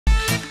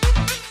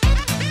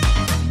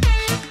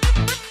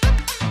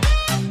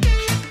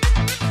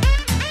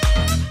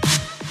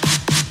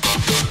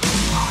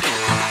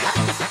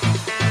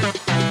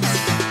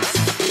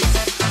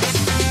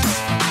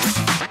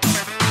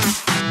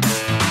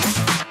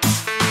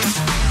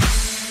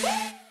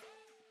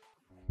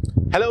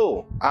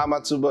Hello, I'm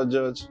Atuba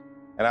George,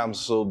 and I'm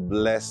so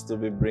blessed to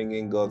be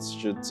bringing God's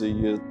truth to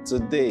you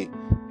today.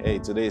 Hey,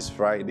 today is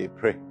Friday,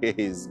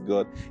 praise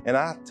God. And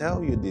I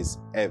tell you this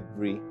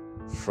every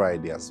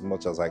Friday as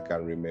much as I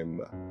can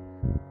remember.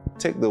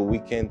 Take the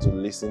weekend to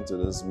listen to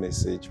this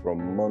message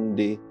from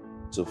Monday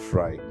to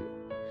Friday.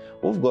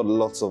 We've got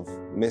lots of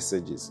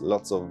messages,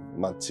 lots of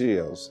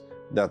materials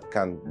that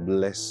can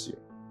bless you.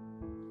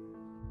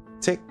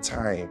 Take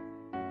time.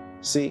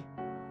 See,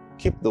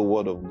 keep the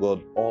Word of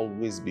God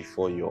always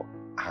before your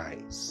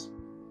eyes.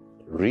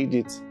 Read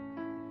it,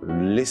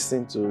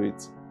 listen to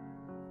it,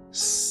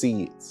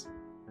 see it.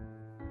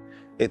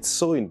 It's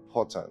so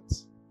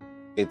important.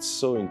 It's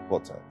so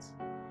important.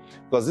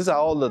 Because these are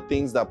all the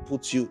things that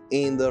put you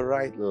in the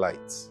right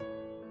light.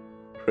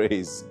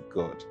 Praise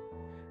God.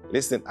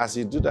 Listen, as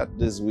you do that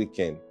this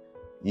weekend,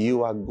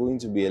 you are going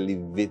to be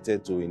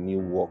elevated to a new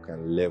walk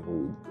and level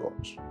with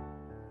God.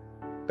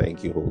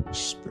 Thank you, Holy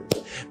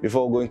Spirit.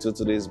 Before going to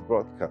today's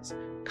broadcast,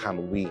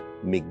 can we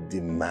make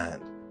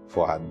demand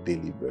for our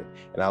daily bread?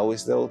 And I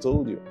always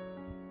told you,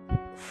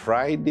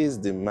 Friday's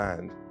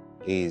demand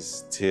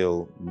is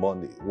till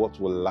Monday. What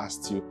will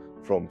last you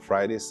from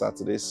Friday,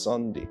 Saturday,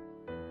 Sunday?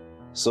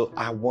 So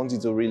I want you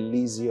to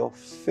release your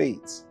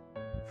faith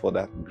for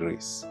that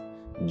grace.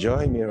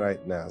 Join me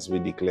right now as we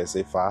declare,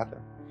 say,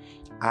 Father,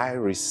 I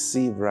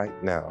receive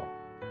right now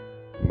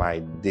my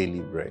daily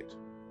bread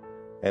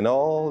and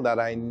all that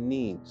I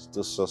need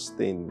to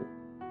sustain me.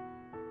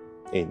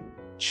 In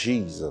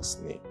Jesus'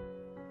 name,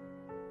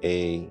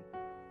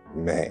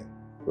 amen.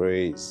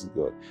 Praise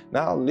God.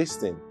 Now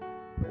listen,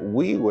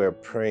 we were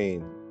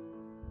praying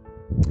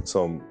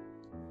 2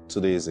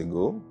 days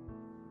ago,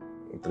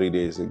 3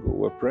 days ago,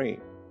 we're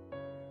praying.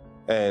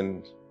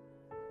 And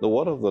the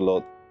word of the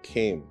Lord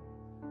came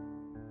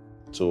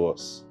to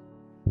us.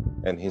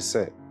 And he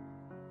said,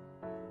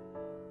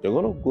 you're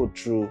going to go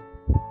through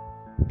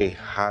a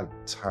hard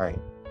time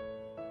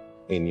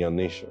in your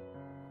nation.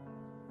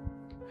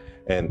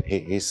 And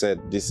he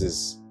said, this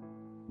is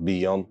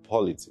beyond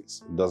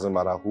politics. It doesn't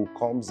matter who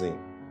comes in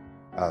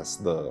as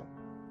the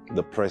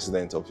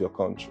president of your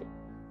country.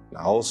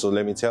 Now also,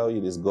 let me tell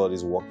you this, God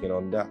is working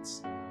on that.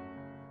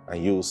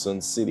 And you will soon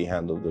see the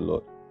hand of the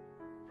Lord.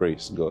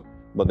 Praise God.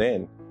 But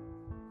then,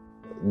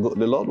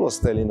 the Lord was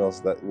telling us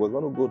that we're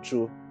going to go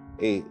through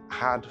a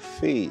hard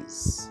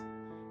phase.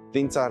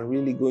 Things are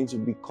really going to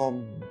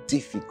become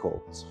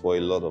difficult for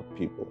a lot of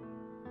people.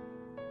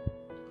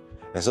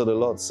 And so the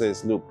Lord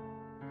says, look,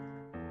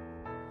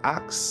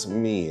 ask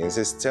me, and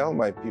says, tell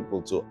my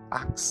people to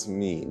ask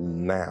me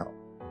now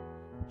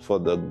for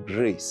the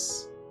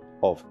grace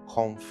of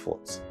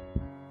comfort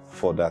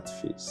for that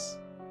phase.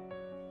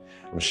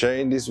 I'm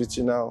sharing this with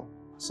you now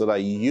so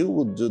that you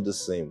will do the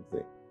same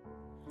thing.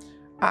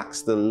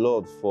 Ask the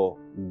Lord for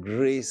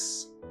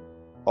grace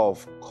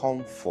of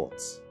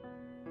comfort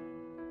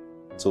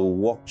to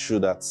walk through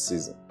that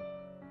season.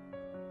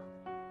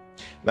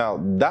 Now,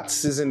 that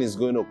season is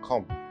going to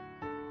come.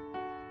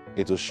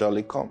 It will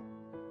surely come.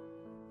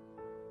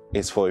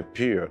 It's for a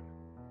period.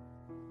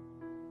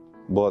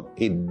 But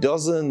it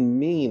doesn't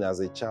mean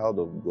as a child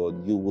of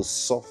God, you will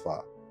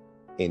suffer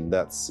in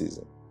that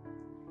season.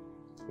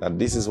 Now,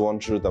 this is one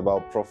truth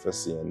about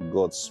prophecy and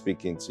God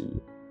speaking to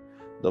you.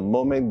 The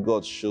moment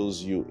God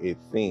shows you a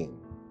thing,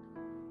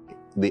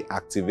 the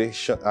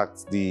activation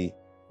act, he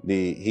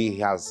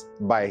has,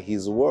 by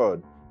his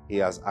word, he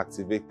has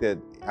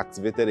activated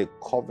a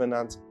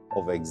covenant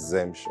of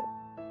exemption.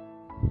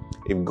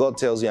 If God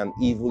tells you an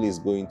evil is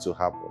going to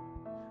happen,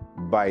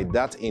 by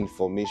that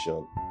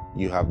information,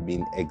 you have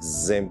been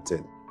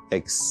exempted,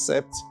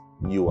 except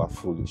you are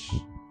foolish.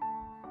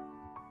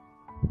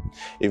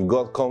 If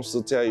God comes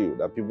to tell you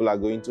that people are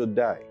going to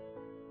die,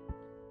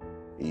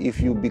 if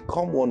you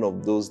become one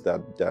of those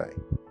that die,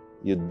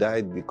 you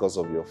died because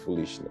of your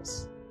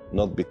foolishness,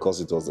 not because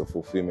it was the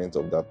fulfillment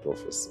of that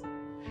prophecy.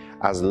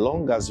 As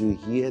long as you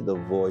hear the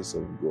voice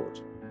of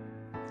God,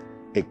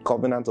 a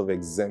covenant of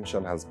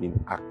exemption has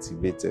been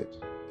activated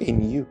in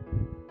you.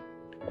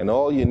 And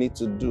all you need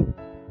to do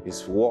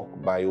is walk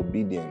by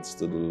obedience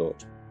to the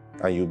Lord,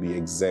 and you'll be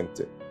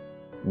exempted.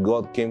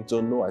 God came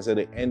to know, I said,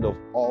 the end of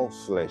all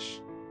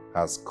flesh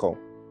has come,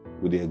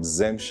 with the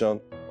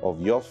exemption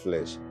of your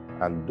flesh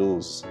and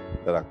those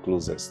that are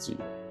closest to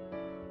you.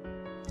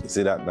 You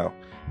see that now?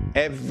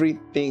 Every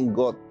time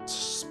God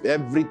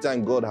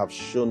has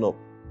shown up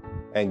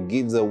and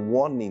gives a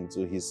warning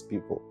to his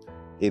people,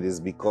 it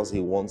is because he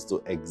wants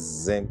to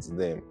exempt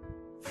them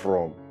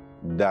from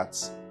that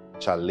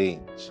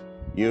challenge.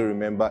 You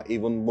remember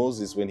even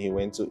Moses when he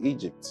went to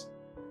Egypt.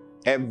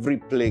 Every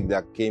plague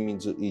that came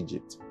into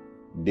Egypt,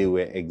 they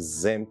were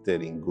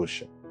exempted in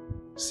Goshen.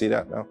 See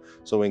that now?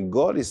 So when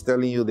God is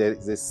telling you there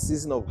is a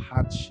season of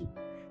hardship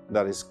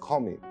that is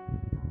coming,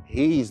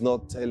 he is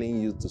not telling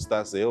you to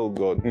start saying, oh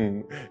God,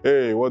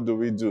 hey, what do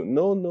we do?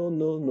 No, no,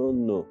 no, no,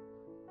 no.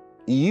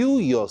 You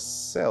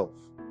yourself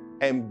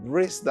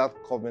embrace that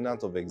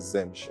covenant of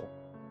exemption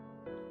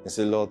and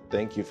say, Lord,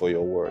 thank you for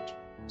your word.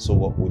 So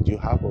what would you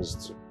have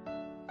us do?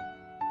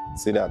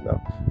 See that now?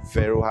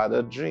 Pharaoh had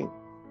a dream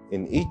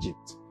in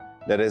Egypt.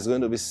 that there's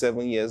going to be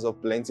 7 years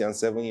of plenty and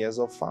 7 years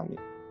of famine.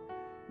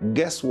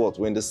 Guess what?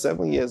 When the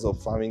 7 years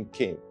of famine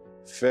came,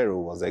 Pharaoh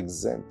was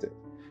exempted.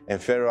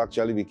 And Pharaoh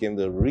actually became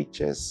the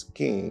richest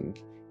king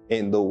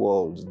in the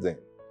world then,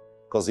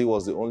 because he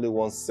was the only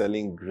one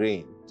selling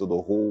grain to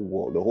the whole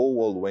world. The whole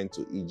world went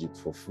to Egypt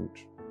for food.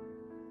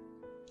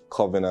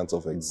 Covenant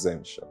of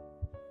exemption.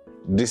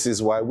 This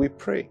is why we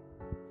pray.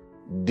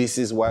 This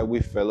is why we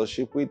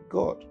fellowship with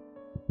God,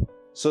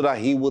 so that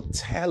he will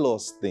tell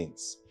us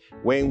things.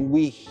 When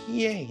we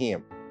hear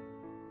him,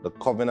 the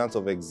covenant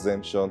of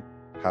exemption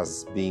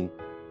has been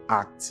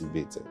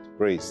activated.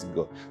 Praise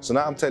God. So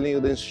now I'm telling you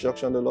the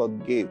instruction the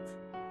Lord gave.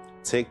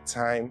 Take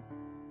time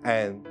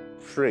and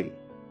pray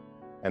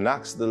and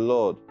ask the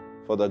Lord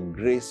for the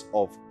grace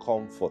of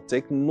comfort.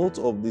 Take note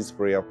of this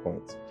prayer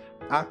point.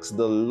 Ask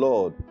the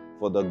Lord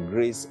for the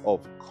grace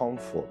of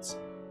comfort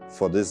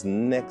for this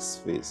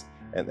next phase.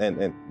 And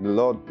the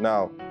Lord,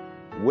 now,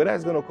 whether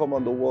it's going to come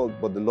on the world,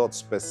 but the Lord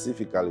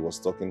specifically was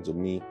talking to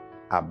me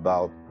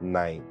about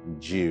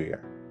Nigeria.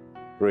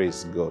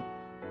 Praise God.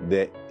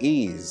 There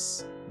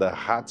is the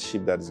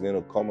hardship that is going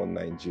to come on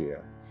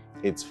Nigeria.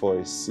 It's for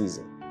a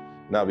season.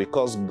 Now,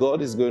 because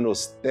God is going to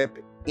step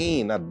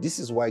in, and this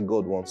is why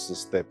God wants to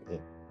step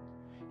in.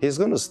 He's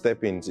going to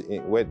step in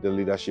where the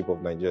leadership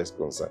of Nigeria is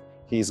concerned.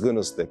 He's going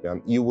to step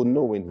in. You will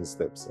know when he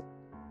steps in.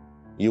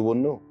 You will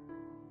know.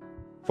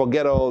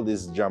 Forget all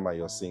this drama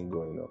you're seeing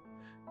going on.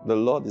 The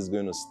Lord is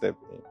going to step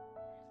in.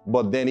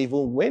 But then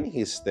even when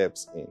he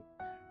steps in,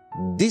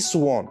 this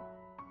one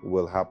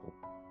will happen.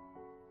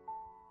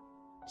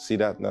 See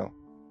that now?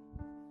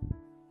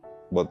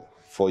 But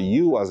for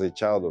you as a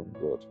child of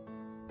God,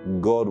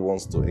 God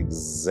wants to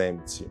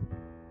exempt you.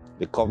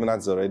 The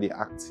covenant is already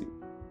active.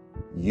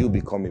 You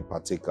become a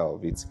partaker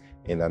of it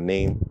in the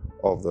name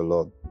of the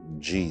Lord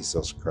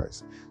Jesus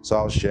Christ. So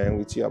I was sharing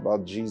with you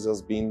about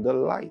Jesus being the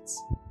light.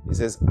 He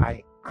says,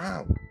 I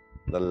am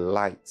the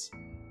light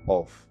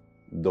of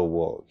the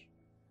world.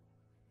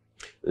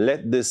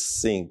 Let this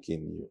sink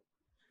in you.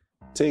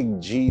 Take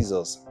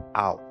Jesus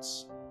out.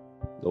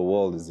 The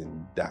world is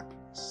in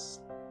darkness.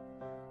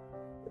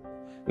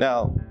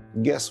 Now,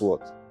 guess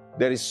what?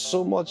 There is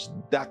so much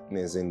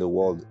darkness in the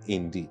world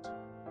indeed.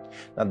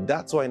 Now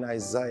that's why in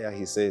Isaiah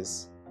he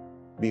says,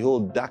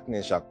 behold,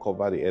 darkness shall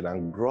cover the earth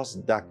and gross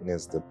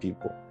darkness the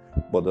people,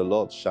 but the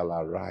Lord shall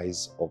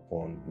arise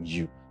upon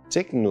you.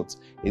 Take note,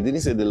 he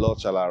didn't say the Lord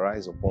shall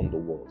arise upon the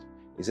world.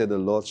 He said the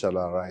Lord shall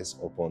arise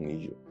upon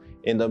you.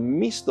 In the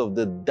midst of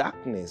the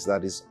darkness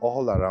that is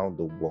all around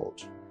the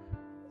world,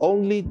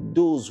 only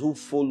those who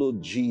follow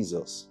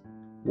Jesus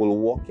will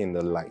walk in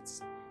the light.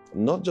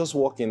 Not just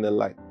walk in the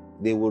light,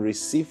 they will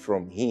receive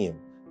from him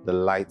the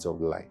light of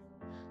life.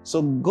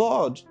 So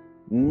God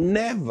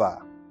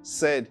never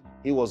said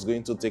he was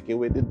going to take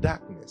away the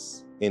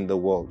darkness in the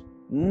world.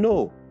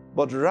 No,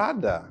 but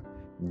rather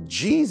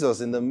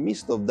Jesus in the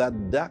midst of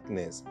that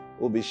darkness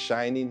will be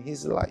shining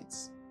his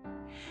lights.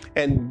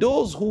 And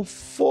those who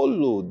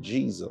follow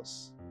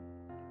Jesus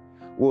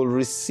will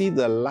receive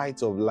the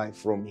light of life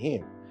from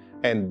him.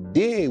 And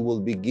they will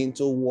begin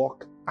to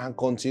walk and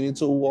continue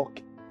to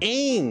walk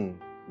in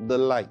the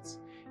light,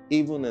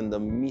 even in the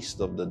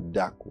midst of the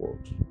dark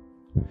world.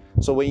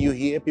 So when you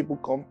hear people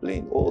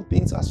complain, oh,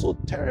 things are so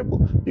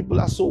terrible, people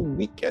are so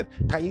wicked.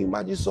 Can you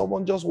imagine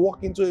someone just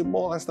walk into a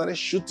mall and started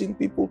shooting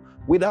people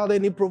without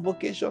any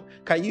provocation?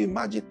 Can you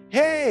imagine?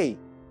 Hey,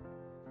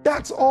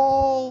 that's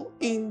all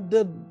in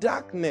the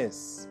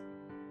darkness.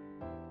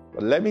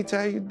 But let me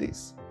tell you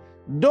this.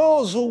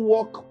 Those who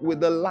walk with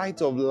the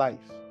light of life,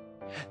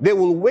 they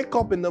will wake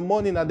up in the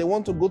morning and they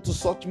want to go to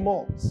such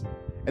malls.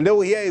 And they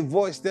will hear a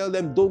voice tell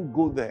them, don't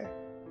go there.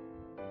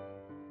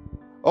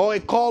 Or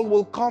a call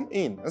will come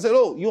in and say,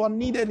 oh, you are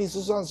needed in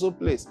so and so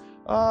place.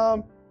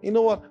 You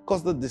know what?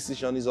 Because the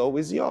decision is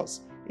always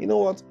yours. You know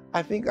what?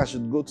 I think I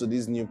should go to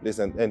this new place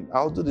and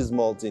I'll do this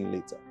mall thing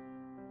later.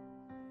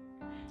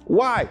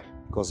 Why?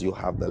 Because you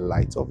have the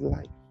light of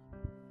life.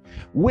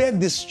 Where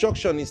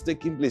destruction is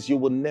taking place, you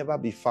will never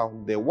be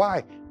found there.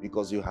 Why?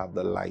 Because you have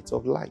the light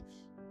of life.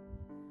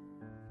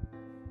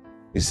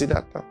 You see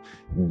that now?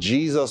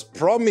 Jesus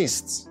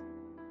promised,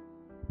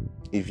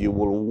 if you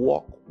will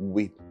walk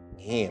with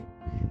him,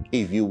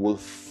 if you will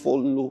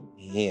follow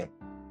him,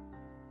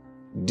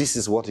 this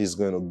is what he's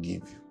going to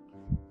give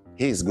you.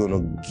 He's going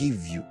to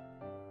give you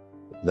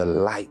the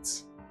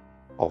light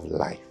of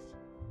life.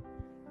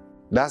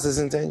 That's his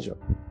intention.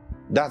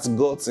 That's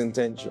God's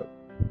intention.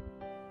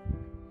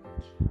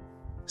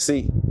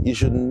 See, you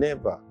should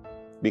never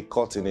be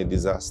caught in a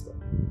disaster.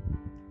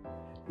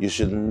 You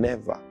should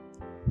never.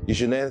 You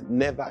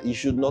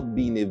should not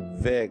be in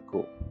a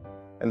vehicle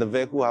and the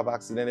vehicle have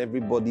accident,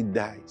 everybody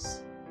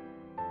dies.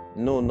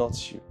 No,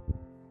 not you.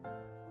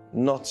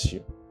 Not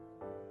you.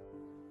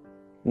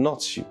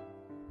 Not you.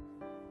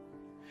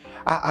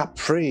 I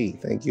pray,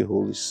 thank you,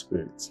 Holy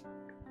Spirit,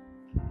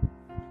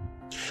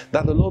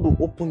 that the Lord will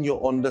open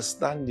your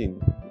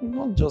understanding,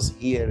 not just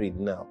hear it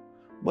now,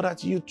 but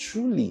that you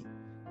truly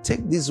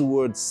take these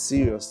words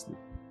seriously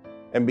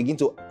and begin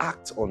to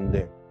act on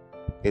them.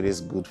 It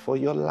is good for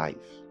your life.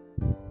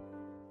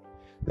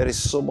 There is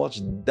so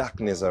much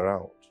darkness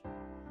around.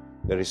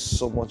 There is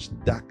so much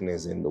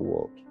darkness in the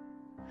world.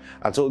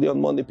 I told you on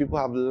Monday, people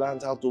have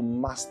learned how to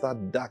master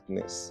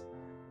darkness.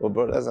 But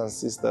brothers and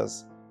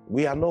sisters,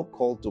 we are not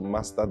called to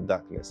master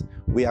darkness.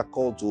 We are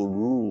called to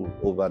rule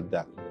over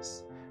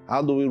darkness.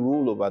 How do we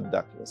rule over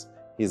darkness?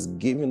 He's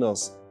giving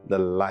us the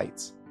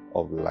light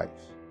of life.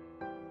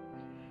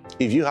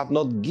 If you have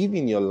not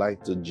given your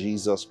life to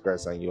Jesus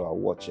Christ and you are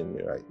watching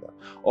me right now,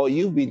 or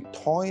you've been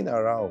toying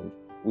around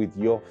with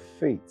your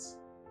faith,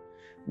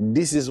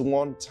 this is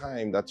one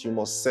time that you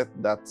must set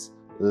that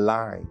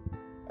line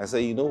and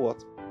say, you know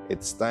what?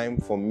 It's time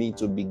for me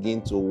to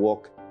begin to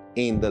walk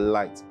in the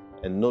light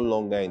and no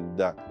longer in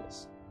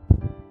darkness.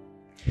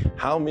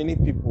 How many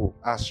people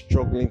are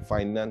struggling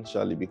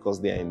financially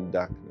because they are in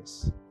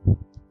darkness?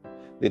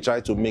 They try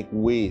to make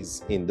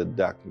ways in the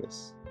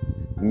darkness.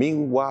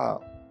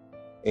 Meanwhile,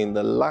 in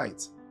the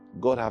light,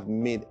 God have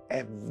made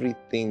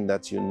everything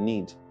that you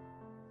need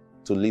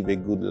to live a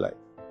good life.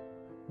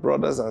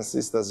 Brothers and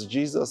sisters,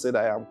 Jesus said,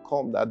 I am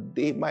come that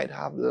they might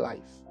have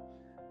life.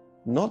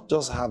 Not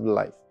just have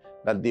life,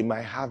 that they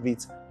might have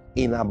it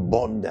in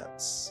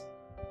abundance.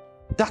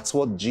 That's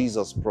what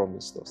Jesus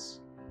promised us.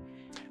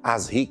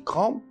 Has He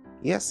come?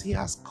 Yes, He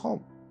has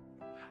come.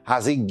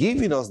 Has He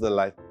given us the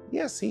life?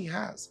 Yes, He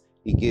has.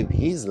 He gave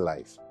His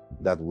life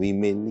that we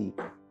may live.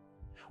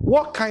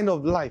 What kind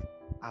of life?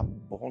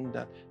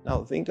 Abundant.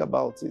 Now think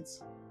about it.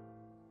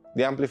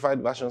 The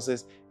Amplified Version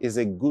says, it's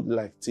a good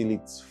life till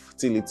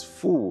it's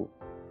full,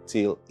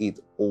 till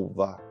it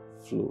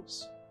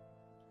overflows.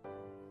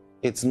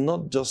 It's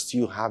not just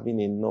you having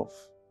enough,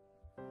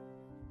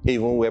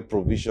 even where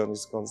provision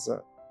is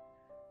concerned.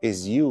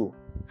 It's you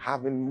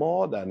having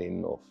more than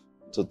enough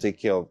to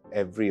take care of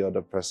every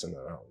other person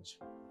around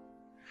you.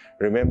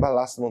 Remember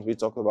last month we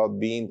talked about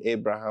being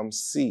Abraham's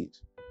seed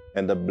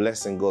and the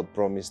blessing God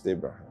promised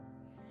Abraham.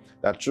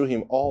 That through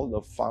him all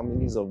the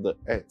families of the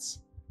earth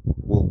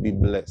will be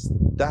blessed.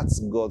 That's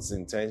God's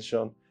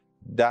intention.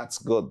 That's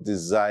God's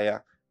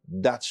desire.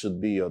 That should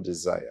be your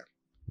desire.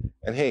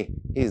 And hey,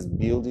 He's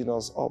building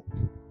us up.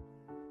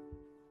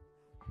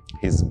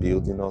 He's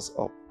building us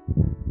up.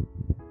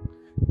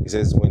 He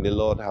says, when the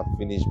Lord have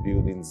finished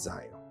building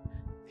Zion,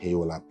 He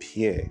will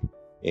appear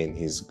in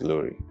His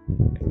glory.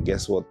 And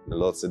guess what? The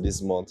Lord said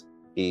this month,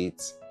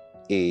 it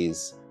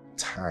is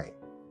time.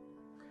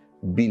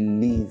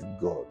 Believe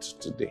God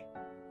today.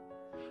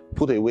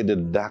 Put away the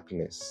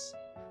darkness.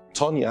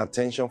 Turn your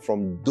attention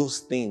from those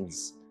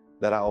things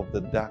that are of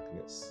the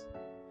darkness.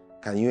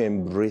 Can you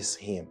embrace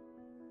Him?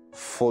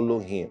 Follow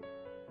Him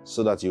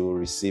so that you will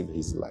receive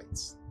His light.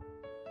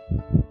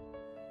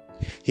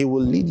 He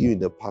will lead you in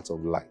the path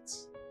of light.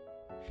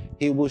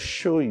 He will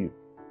show you.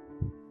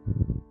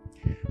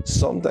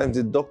 Sometimes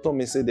the doctor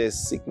may say there's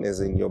sickness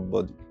in your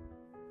body.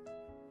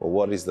 But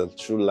what is the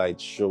true light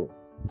show?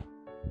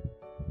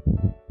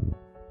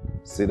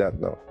 See that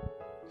now.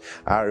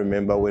 I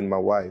remember when my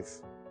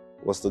wife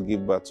was to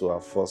give birth to our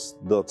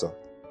first daughter.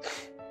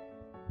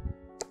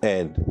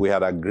 And we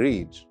had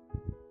agreed,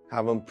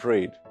 haven't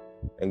prayed,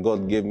 and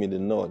God gave me the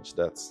nudge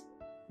that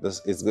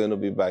it's going to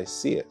be by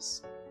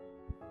CS.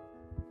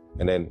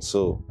 And then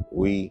so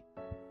we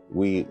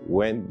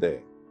went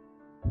there.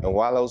 And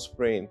while I was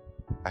praying,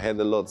 I heard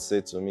the Lord say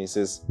to me, He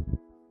says,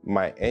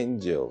 my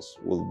angels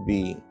will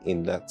be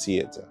in that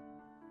theater.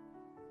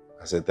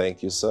 I said,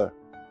 thank you, sir.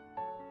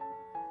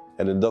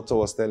 And the doctor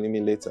was telling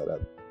me later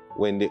that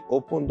when they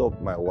opened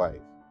up my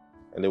wife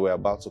and they were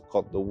about to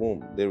cut the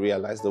womb, they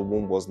realized the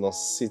womb was not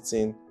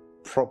sitting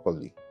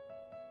properly.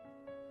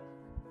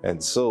 And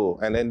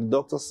then the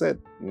doctor said,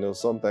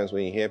 sometimes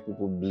when you hear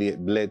people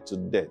bled to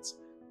death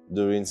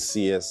during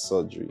CS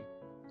surgery,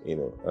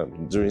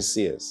 during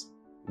CS,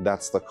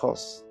 that's the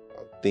cause.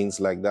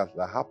 Things like that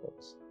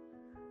happens.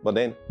 But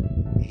then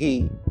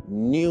he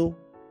knew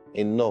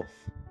enough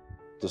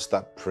to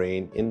start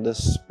praying in the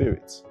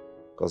Spirit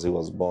because he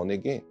was born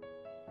again.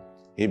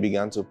 He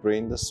began to pray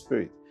in the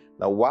Spirit.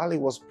 Now, while he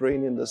was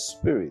praying in the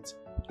Spirit,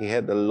 he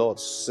heard the Lord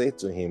say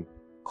to him,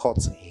 cut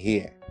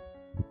here.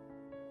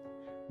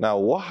 Now,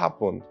 what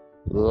happened?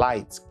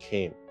 Light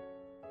came.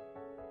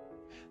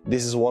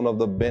 This is one of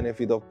the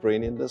benefits of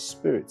praying in the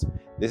Spirit.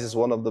 This is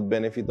one of the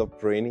benefits of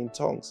praying in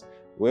tongues.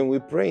 When we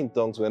pray in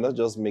tongues, we're not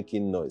just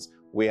making noise.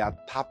 We are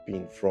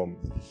tapping from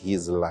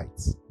His light.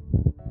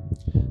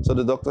 So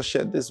the doctor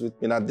shared this with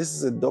me. Now, this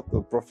is a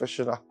doctor,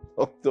 professional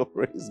doctor,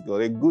 praise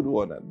God, a good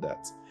one at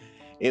that.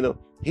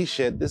 He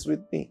shared this with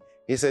me.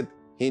 He said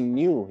he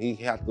knew he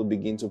had to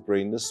begin to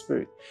pray in the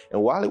Spirit.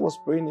 And while he was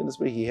praying in the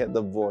Spirit, he heard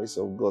the voice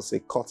of God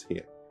say, cut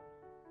here.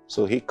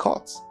 So he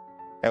cut.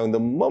 And the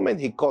moment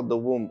he cut, the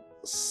womb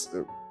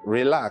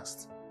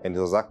relaxed. And it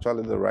was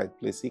actually the right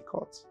place he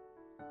cut.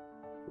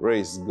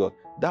 Praise God.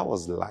 That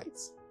was light.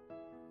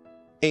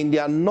 In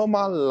their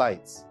normal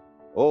light,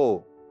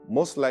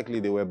 most likely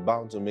they were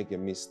bound to make a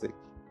mistake.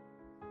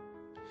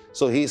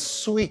 So he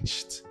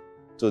switched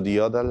to the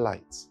other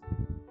light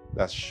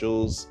that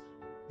shows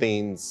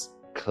things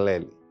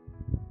clearly.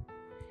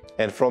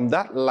 And from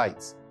that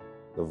light,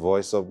 the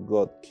voice of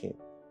God came.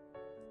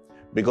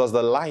 Because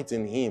the light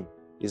in him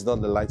It's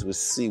not the light we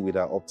see with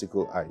our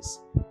optical eyes.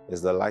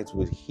 It's the light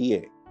we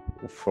hear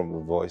from the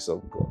voice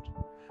of God.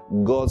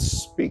 God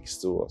speaks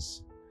to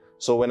us.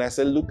 So when I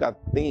say look at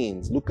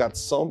things, look at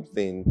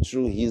something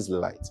through His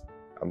light,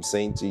 I'm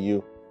saying to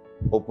you,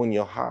 open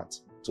your heart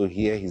to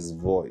hear His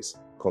voice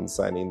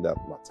concerning that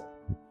matter.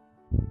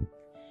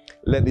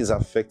 Let this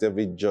affect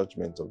every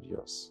judgment of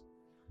yours.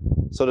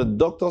 So the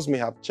doctors may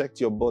have checked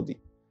your body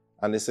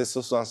and they say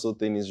so and so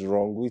thing is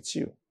wrong with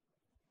you.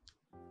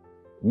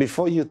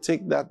 Before you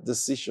take that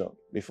decision,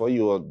 before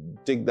you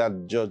take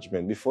that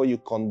judgment, before you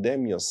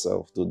condemn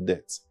yourself to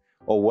death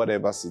or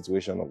whatever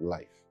situation of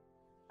life,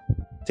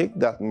 take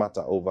that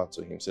matter over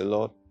to Him. Say,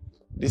 Lord,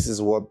 this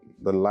is what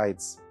the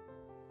lights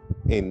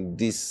in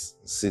this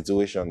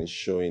situation is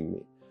showing me.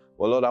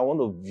 Well, Lord, I want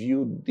to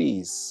view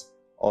this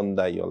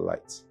under your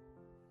light.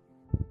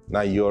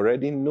 Now, you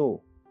already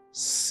know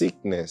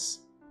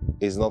sickness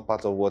is not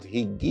part of what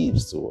He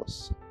gives to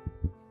us.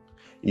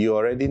 You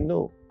already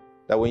know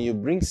that when you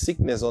bring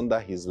sickness under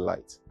His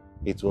light,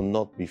 it will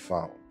not be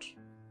found.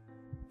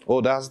 Oh,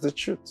 that's the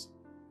truth.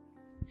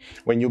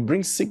 When you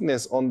bring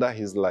sickness under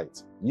His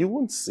light, you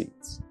won't see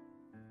it.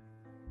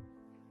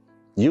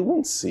 You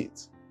won't see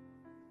it.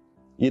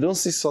 You don't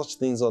see such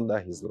things under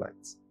His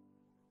light.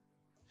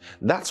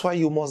 That's why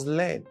you must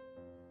learn.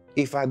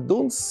 If I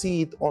don't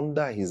see it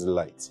under His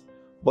light,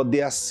 but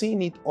they are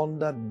seeing it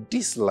under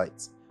this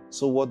light,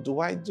 so what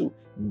do?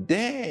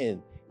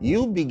 Then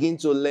you begin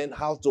to learn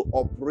how to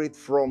operate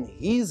from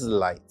His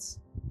light,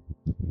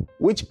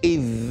 which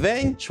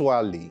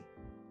eventually,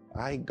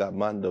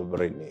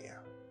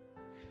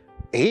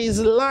 His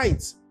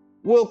light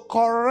will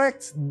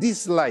correct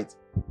this light,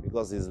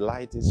 because His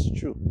light is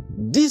true.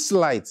 This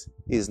light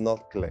is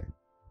not clear.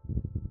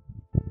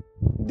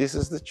 This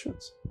is the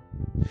truth.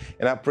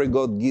 And I pray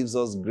God gives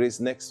us grace.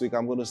 Next week,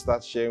 I'm going to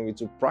start sharing with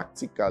you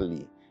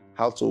practically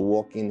how to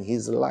walk in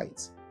His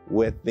light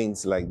where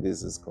things like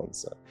this is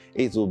concerned.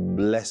 It will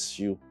bless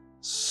you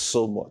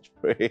so much.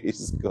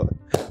 Praise God.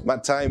 My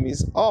time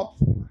is up.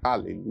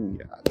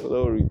 Hallelujah.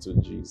 Glory to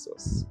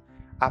Jesus.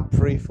 I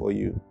pray for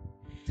you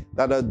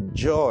that a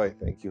joy,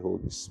 thank you,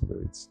 Holy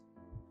Spirit.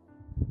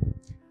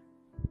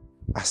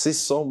 I see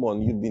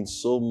someone, you've been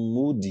so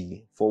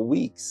moody for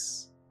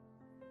weeks.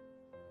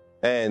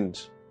 And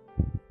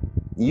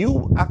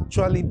you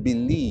actually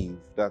believe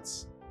that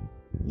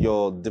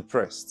you're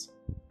depressed.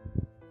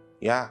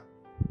 Yeah,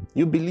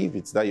 you believe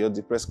it, that you're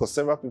depressed, because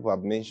several people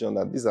have mentioned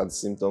that these are the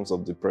symptoms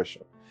of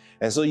depression.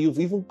 And so you've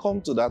even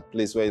come to that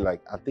place where you're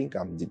like, I think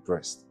I'm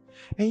depressed.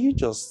 And you're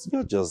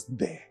just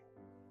there.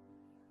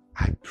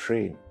 I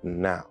pray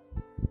now,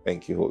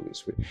 thank you, Holy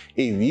Spirit,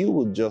 if you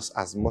would just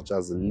as much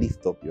as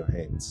lift up your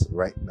hands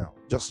right now,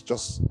 just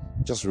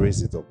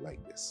raise it up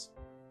like this.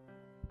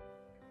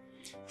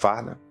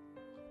 Father,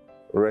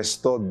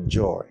 restore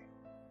joy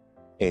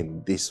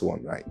in this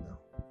one right now.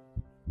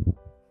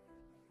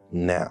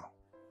 Now,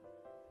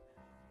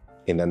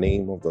 in the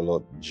name of the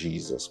Lord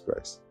Jesus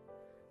Christ,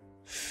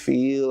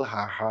 fill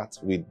her heart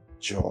with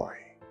joy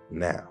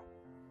now.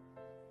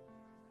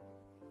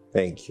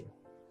 Thank you.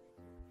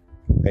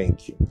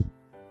 Thank you.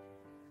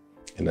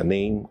 In the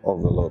name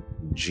of the Lord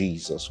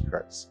Jesus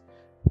Christ.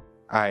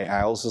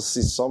 I also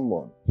see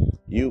someone,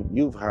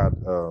 you've had,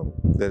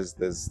 there's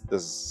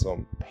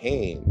some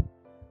pain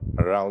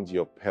around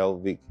your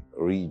pelvic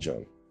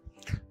region.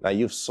 Now,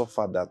 you've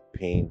suffered that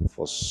pain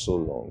for so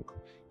long.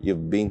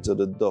 You've been to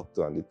the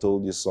doctor and they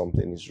told you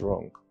something is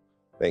wrong.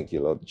 Thank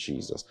you, Lord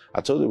Jesus.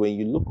 I told you, when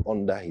you look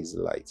under His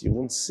light, you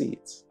won't see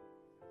it.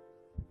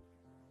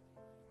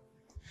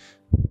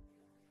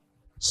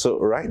 So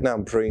right now,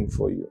 I'm praying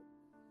for you.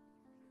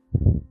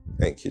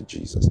 Thank you,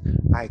 Jesus.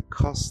 I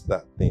curse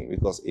that thing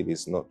because it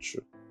is not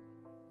true.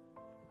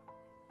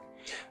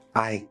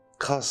 I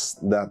curse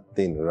that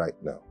thing right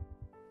now.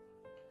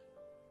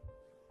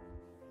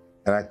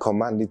 And I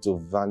command it to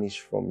vanish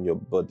from your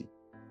body.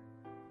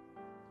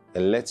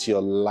 And let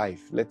your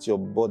life, let your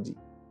body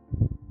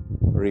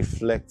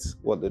reflect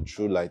what the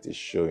true light is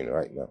showing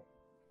right now.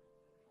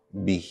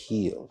 Be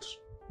healed.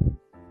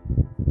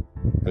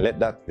 And let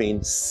that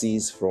pain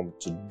cease from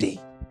today.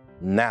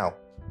 Now,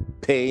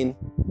 pain,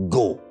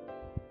 go.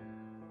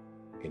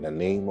 In the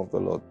name of the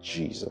Lord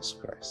Jesus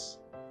Christ.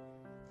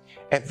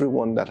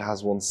 Everyone that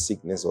has one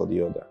sickness or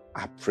the other,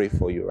 I pray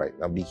for you right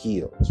now. Be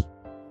healed.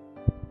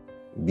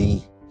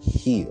 Be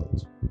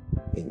healed.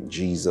 In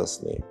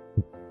Jesus' name.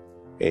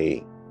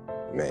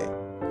 Amen.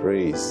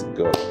 Praise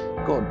God.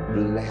 God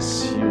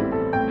bless you.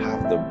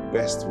 Have the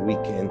best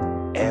weekend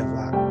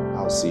ever.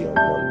 I'll see you on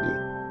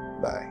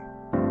Monday. Bye.